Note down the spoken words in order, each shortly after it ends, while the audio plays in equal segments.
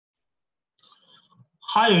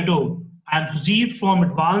Hi, Edo. I'm Sujeet from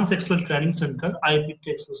Advanced Excel Training Center, IIT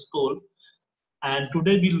Texas School. And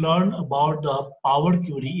today we learn about the Power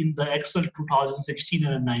Query in the Excel 2016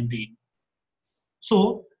 and 19.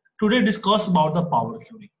 So today discuss about the Power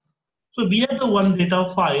Query. So we have the one data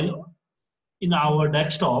file in our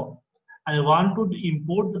desktop and I want to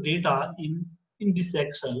import the data in this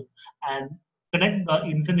Excel and connect the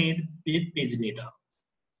internet with page data.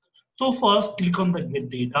 So first click on the get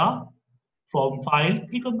data from file,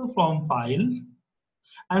 click on the from file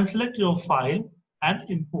and select your file and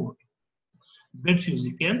import. Wait few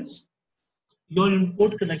seconds. Your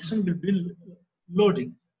import connection will be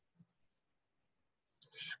loading.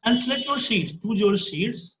 And select your sheets, choose your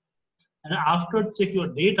sheets, and after check your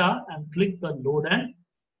data and click the load and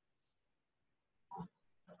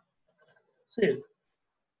save.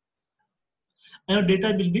 And your data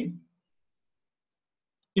will be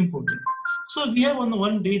imported. So we have on the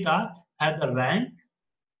one data have the rank,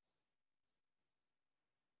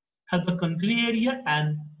 have the country area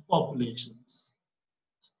and populations.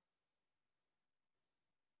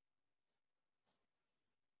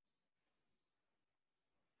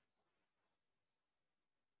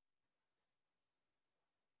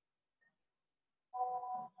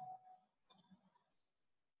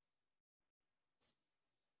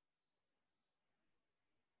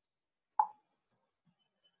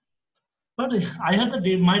 But I have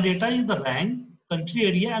the my data is the rank, country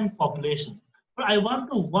area, and population. But I want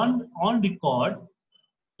to one on record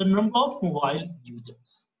the number of mobile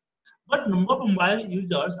users. But number of mobile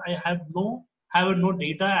users, I have no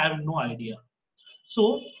data, I have no idea.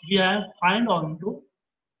 So we have find on to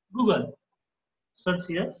Google. Search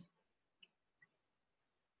here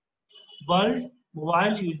world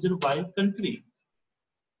mobile user by country,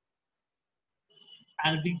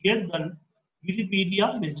 and we get the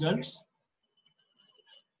Wikipedia results,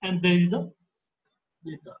 and there is the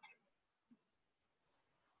data.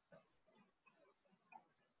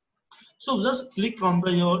 So just click on the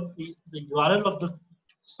URL of the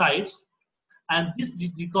sites, and this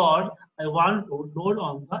record I want to load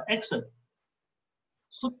on the Excel.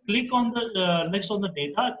 So click on the next on the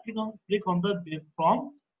data. Click on the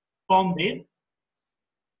from there,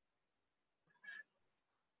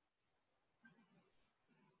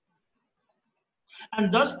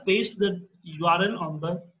 and just paste the URL on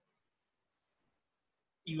the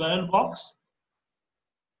URL box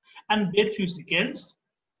and wait few seconds.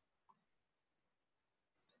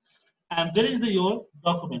 And there is your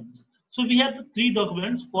documents. So we have the three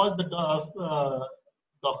documents. First, the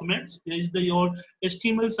documents. There is your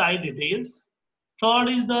HTML site details. Third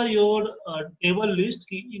is your table list.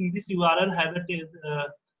 In this URL have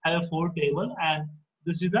a four table, and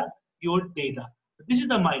this is your data. This is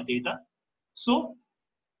my data. So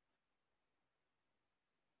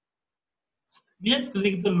we have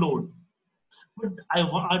click the load. But I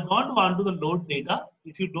don't want to the load data.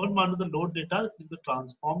 If you don't want to the load data, click the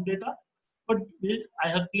transform data. But I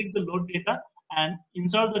have clicked the load data and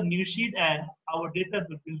insert the new sheet, and our data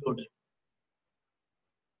will be loaded.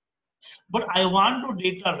 But I want to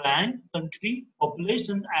data rank, country,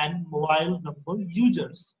 population, and mobile number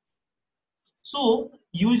users. So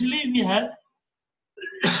usually we have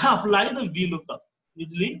applied the VLOOKUP.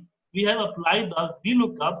 Usually we have applied the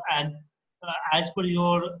VLOOKUP, and as per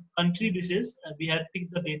your country basis, we have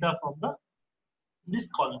picked the data from this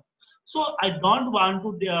column. So I don't want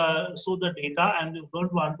to show the data and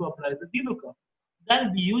don't want to apply the VLOOKUP.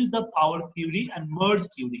 Then we use the Power Query and Merge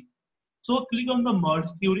Query. So click on the Merge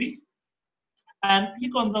Query and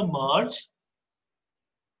click on the Merge.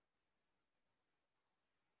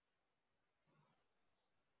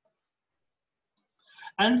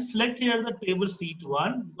 And select here the table sheet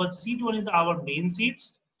 1, but sheet 1 is our main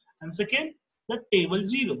sheets. And second, the table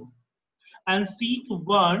 0. And sheet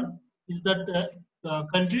 1 is the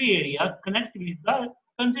country area connect with the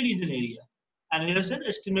country region area. And here said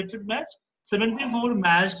estimated match 74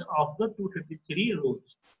 matched of the 233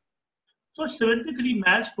 rows. So 73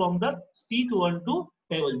 matched from the sheet 1 to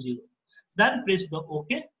table 0. Then press the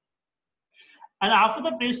OK. And after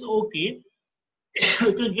the press OK,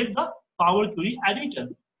 you can get the Power Query editor.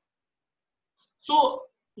 So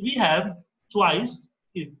we have choice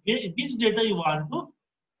which data you want to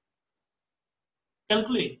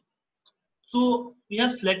calculate. So we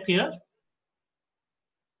have select here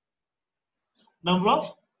number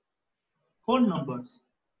of phone numbers,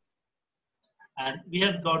 and we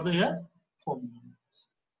have got the here phone numbers.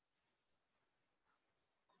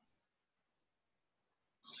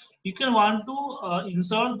 You can want to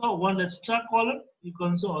insert the one extra column. You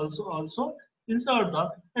can also insert the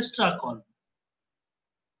extra column.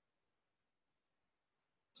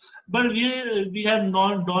 But we have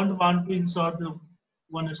not don't want to insert the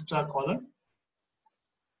one extra column.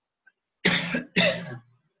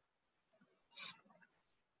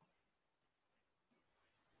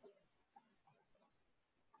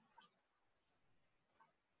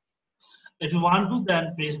 If you want to,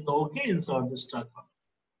 then press the OK, insert the extra column.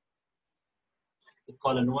 The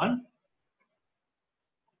column 1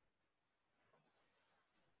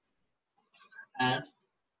 and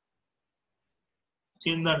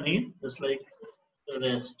change the name just like the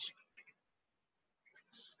rest.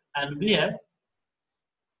 And we have,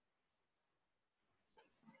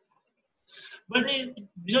 but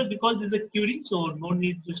just because this is a query, so no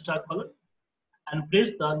need to start column. And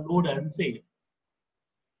press the load and save.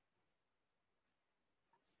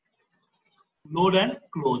 Load and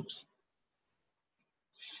close.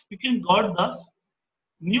 You can got the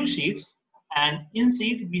new sheets, and in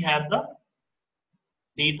sheet we have the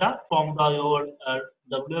data from the your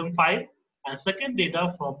WM file and second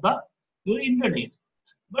data from the your internet.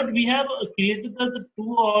 But we have created the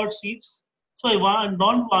two or sheets, so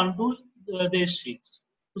don't want to these sheets.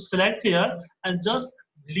 So select here and just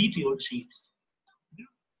delete your sheets.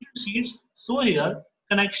 Sheets so here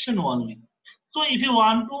connection only. So if you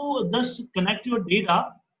want to just connect your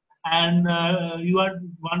data and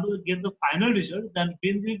want to get the final result, then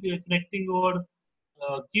when we connecting your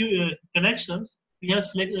connections, we have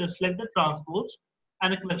select the transports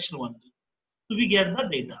and a collection only. So we get the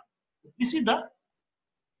data. This is the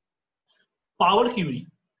power query.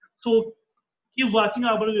 So keep watching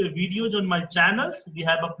our videos on my channels. We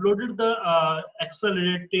have uploaded the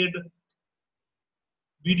accelerated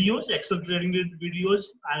videos, accelerated videos,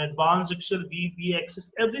 and advanced Excel,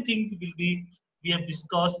 VBXS, everything will be we have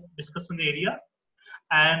discussed in the area.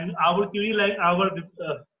 And our query like our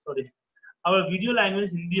video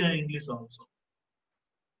language Hindi and English also.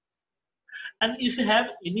 And if you have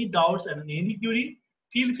any doubts and any query,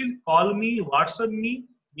 feel free call me, WhatsApp me,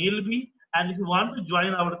 mail me. And if you want to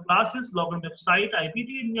join our classes, log on website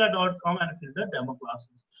iptindia.com and fill the demo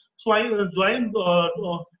classes. So I joined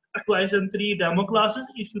twice and 3 demo classes.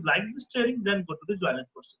 If you like this training, then go to the joiner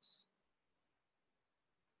courses.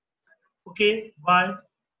 Okay, bye.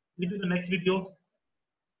 Meet you in the next video.